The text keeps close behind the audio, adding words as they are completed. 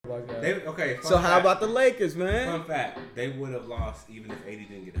podcast. So how about the Lakers, man? Fun fact: they would have lost even if AD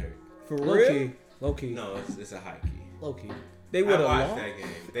didn't get hurt. For real? Low key. No, it's a high key. Low key. They would have watched lost. that game.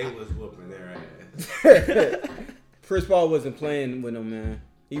 They was whooping their ass. Chris Paul wasn't playing with them, man.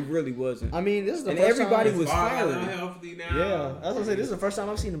 He really wasn't. I mean, this is the and first everybody time. was firing. Healthy now. Yeah, I was gonna say this is the first time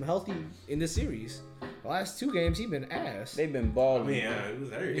I've seen him healthy in this series. The last 2 games, he's been ass. They've been balling. I mean, yeah, he was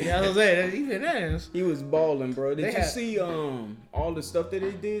hurt. Yeah, I was saying he's been ass. He was balling, bro. Did They you had- see all the stuff that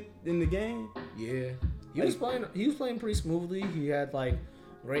they did in the game? Yeah, he was playing pretty smoothly. He had like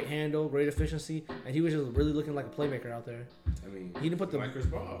great handle, great efficiency, and he was just really looking like a playmaker out there. I mean, He didn't put the. like Chris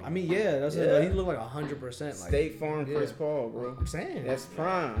Paul. I mean, yeah, that's Yeah. it. He looked like 100%. Like, State Farm yeah. Chris Paul, bro. I'm saying. That's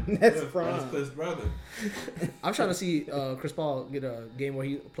prime. That's That's prime. Chris' brother. I'm trying to see Chris Paul get a game where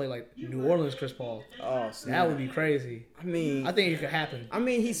he play like New Orleans Chris Paul. Oh, That snap. would be crazy. I mean, I think it could happen.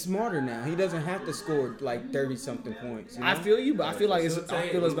 he's smarter now. He doesn't have to score like 30-something points. You know? I feel you, but I feel like it's So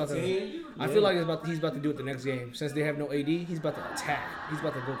about to. team, I feel like he's about to do it the next game. Since they have no AD, he's about to attack. He's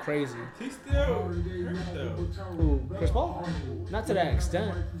about to go crazy. He's still hurt though. Who? Chris Paul? Not to that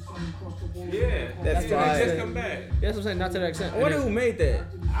extent. Yeah, That's why why- he just come back. Yeah, that's what I'm saying. Not to that extent. I wonder who made that.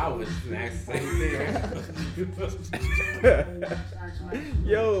 I was next the same thing.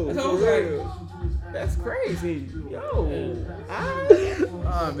 Yo, That's for what I'm real. That's crazy. Yo.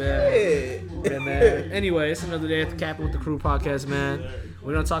 Oh man. Shit. Yeah, man. Anyway, it's another day at the Cappin with the Crew podcast, man.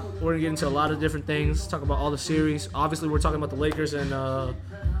 We're gonna get into a lot of different things. Talk about all the series. Obviously, we're talking about the Lakers and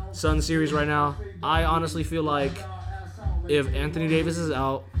Suns series right now. I honestly feel like if Anthony Davis is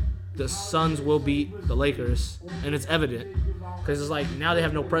out, the Suns will beat the Lakers, and it's evident because it's like now they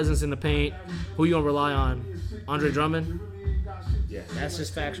have no presence in the paint. Who you gonna rely on? Andre Drummond? Yeah. That's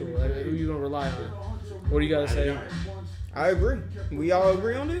just factual. Like, who you gonna rely on? What do you gotta say? I agree. We all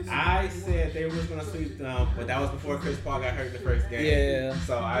agree on this? I said they were just gonna sweep them, but that was before Chris Paul got hurt in the first game. Yeah.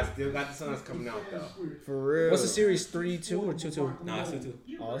 So I still got the Suns coming out though. For real. What's the series? 3-2 or 2-2? No, it's 2-2.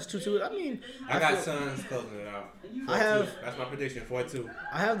 Oh, it's 2-2. I mean, I got Suns closing it out. 4-2. That's my prediction. 4-2.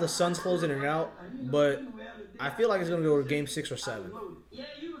 I have the Suns closing it out, but I feel like it's gonna go to Game 6 or 7.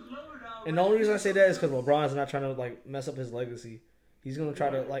 And the only reason I say that is because LeBron's not trying to like mess up his legacy. He's gonna try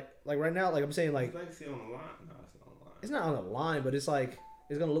to like right now, like I'm saying, like Legacy on the line? No, it's not on the line. it's not on the line, but it's like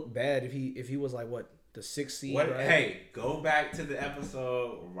it's gonna look bad if he was like what the 6th seed. What, right? Hey, go back to the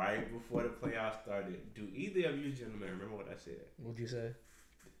episode right before the playoffs started. Do either of you gentlemen remember what I said? What'd you say?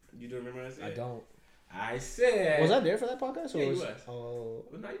 You don't remember what I said? I don't. I said. Was I there for that podcast? Or Yeah, you was. was. Oh,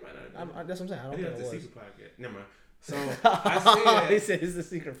 Well, no, you might not have been. that's what I'm saying. I don't I think think that's I the was. secret podcast. Never mind. So I He said, said it's the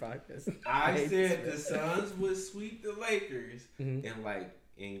secret podcast. I said the Suns would sweep the Lakers, Mhm. and like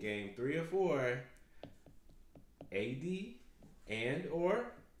in game 3 or 4, AD and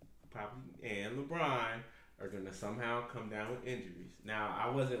LeBron are gonna somehow come down with injuries. Now I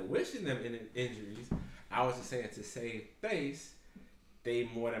wasn't wishing them in injuries. I was just saying to save face, they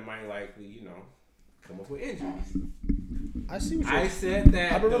more than might likely, come up with injuries. I see what I you're said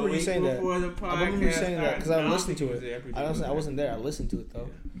that. I remember the you week saying that. before the podcast I remember you saying that because I started. listened to No, I think you it. was there. I don't say I wasn't there. I listened to it though.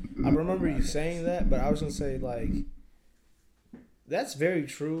 I remember you saying that, but I was gonna say like that's very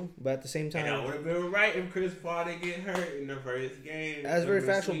true. But at the same And I time, would have been right if Chris Paul didn't get hurt in the first game. that's very It would've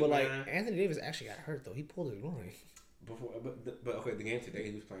factual. been But like sweet, man. Anthony Davis actually got hurt though. He pulled his groin. But okay, the game today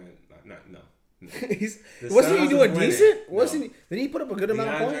he was playing. No. Wasn't he Suns doing was winning. decent? No. Wasn't he? Did he put up a good amount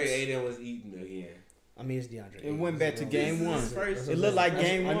of DeAndre points? Ayton was eating again. I mean, it's DeAndre. It went back to game This is 1. his first- It looked like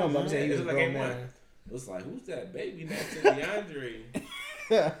game I know, 1. but I'm saying he It was a looked like grown game man. It was like, who's that baby next to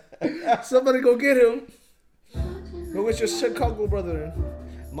DeAndre? Somebody go get him. Go get your Chicago brother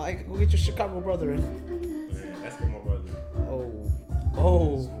in. Mike, go get your Chicago brother in. Man, that's my brother.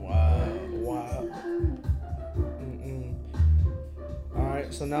 Oh. Wow. All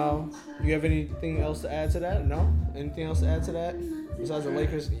right, so now you have anything else to add to that? No? Anything else to add to that? Besides the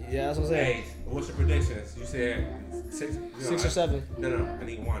Lakers? Yeah, that's what I'm saying. Hey, what's your predictions? You said 6? 6 or 7. No. I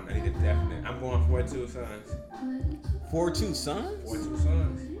need 1. I need a definite. I'm going 4-2 Suns. 4-2 Suns? 4-2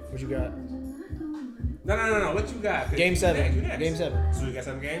 Suns. What you got? No. What you got? Game 7. You next. Game 7. So you got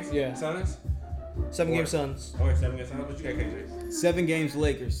 7 games? Yeah. Suns? 7 game What? Suns. Okay, 7 games Suns. What you got, KJ? 7 games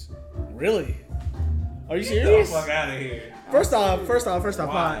Lakers. Really? Are you Get the serious? fuck out of here. First off,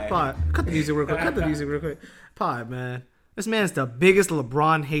 Why? Pod. Cut the music real quick. Pod, man. This man's the biggest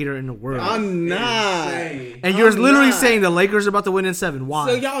LeBron hater in the world. I'm not. Insane. And you're I'm literally not. saying the Lakers are about to win in 7. Why?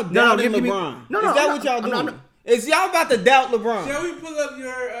 So y'all doubting LeBron. No, Is that I'm what y'all not- doing? Is y'all about to doubt LeBron? Shall we pull up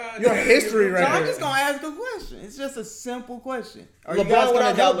your history right So here? I'm just gonna ask a question. It's just a simple question. Are you guys LeBron gonna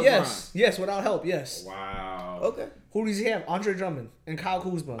without doubt help? LeBron? Yes. Yes, without help, yes. Wow. Okay. Who does he have? Andre Drummond and Kyle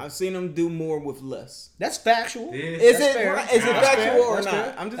Kuzma. I've seen him do more with less. That's factual. Is That's it fair. right? Is it That's factual fair. or That's not?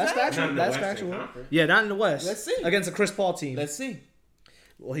 fair. I'm just That's asking. factual. Not in the That's Western factual. Conference. Yeah, not in the West. Let's see. Against the Chris Paul team. Let's see.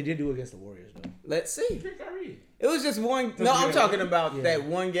 Well, he did do it against the Warriors, though. Let's see. Drink Kyrie. It was just one. No, I'm talking about that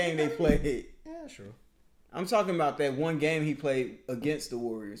one game they played. Yeah, sure. I'm talking about that one game he played against the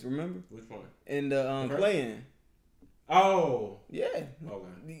Warriors. Remember? Which one? In the play-in. Oh. Yeah.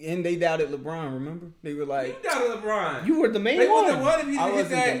 Okay. And they doubted LeBron. Remember? They were like, You doubted LeBron. You were the main They one. wouldn't what if he I didn't hit wasn't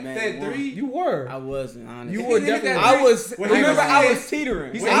the that main one. three? You were. I wasn't honest. You If were he didn't hit definitely. that I was. When he Remember, was I in- was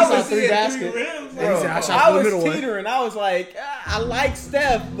teetering. He When said he he saw was three in baskets. rims, He bro. said, I shot I the was middle one. teetering. I was like, I like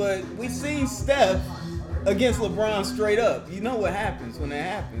Steph, but we seen Steph against LeBron straight up. You know what happens when that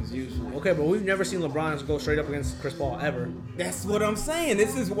happens usually. Okay, but we've never seen LeBron go straight up against Chris Paul ever. That's what I'm saying.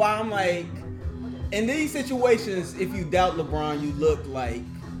 This is why I'm like, in these situations, if you doubt LeBron, you look like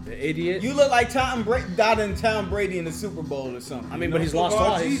The idiot. you look like Tom Brady in the Super Bowl or something. I mean, but he's lost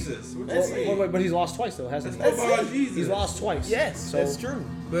Football twice. Jesus. What you Let's mean? see. But he's lost twice though, hasn't he? Football Jesus. He's lost twice. Yes, So that's true.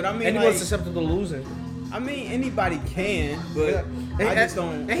 But I mean, Anyone's like, susceptible to losing. I mean, anybody can, but I just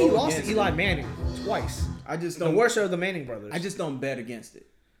don't. And he go lost to against Eli it. Manning twice. I just The don't. worst are the Manning brothers. I just don't bet against it.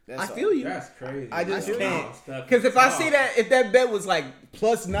 That's I all. feel you. That's crazy. I just feel can't. Stuff Because if I is see tough. that, if that bet was like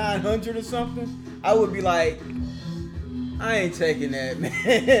plus 900 or something, I would be like, I ain't taking that,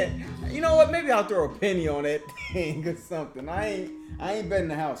 man. You know what? Maybe I'll throw a penny on that thing or something. I ain't betting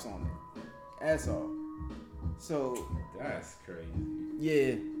the house on it. That's all. So That's crazy.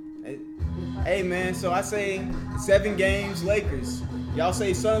 yeah. Hey man, so I say 7 games, Lakers. Y'all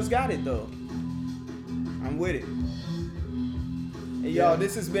say Suns got it though. I'm with it. Hey y'all,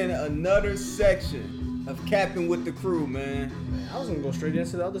 this has been another section of Cappin with the Crew, man. I was gonna go straight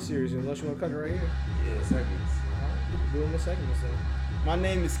into the other series unless you want to cut it right here. Yeah, seconds. Doing the segments then. My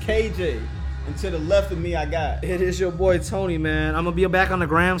name is KJ, and to the left of me I got. It is your boy Tony, man. I'm gonna be back on the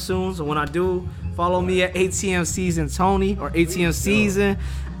gram soon, so when I do, follow me at ATM Season Tony or ATM Season.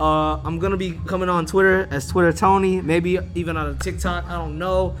 I'm gonna be coming on Twitter as Twitter Tony, maybe even on a TikTok. I don't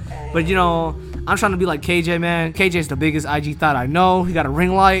know, but you know, I'm trying to be like KJ, man. KJ's the biggest IG thought I know. He got a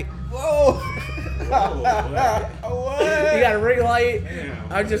ring light. Whoa! He got a ring light.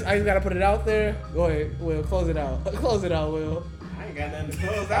 Damn. I just gotta put it out there. Go ahead, Will. Close it out. Close it out, Will. I ain't got nothing to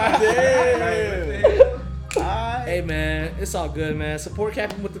close out. Damn. Hey man, it's all good, man. Support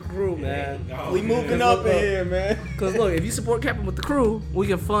Cappin with the Crew, man. We moving up in here, man. Cause look, if you support Cappin with the Crew, we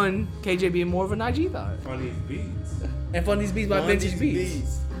can fund KJ being more of an IG thought Funny beats. and fund these beats by Vintage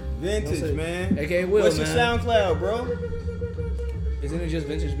Beats. Vintage, That's it. man. AKA Will, What's man. your SoundCloud, bro? Isn't it just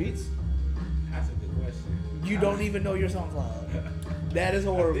Vintage Beats? That's a good question. You don't even know your SoundCloud. That is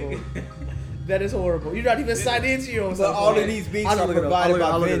horrible. think- That is horrible. You're not even signed into your own But SoundCloud. all of these beats I'll are look it up. provided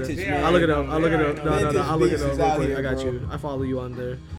I'll by look it up. Vintage, Yeah, man. I'll look it up. I'll look it up. Yeah, No, Vintage I'll look it Beats up is real out quick. here, I got bro. you. I follow you on there.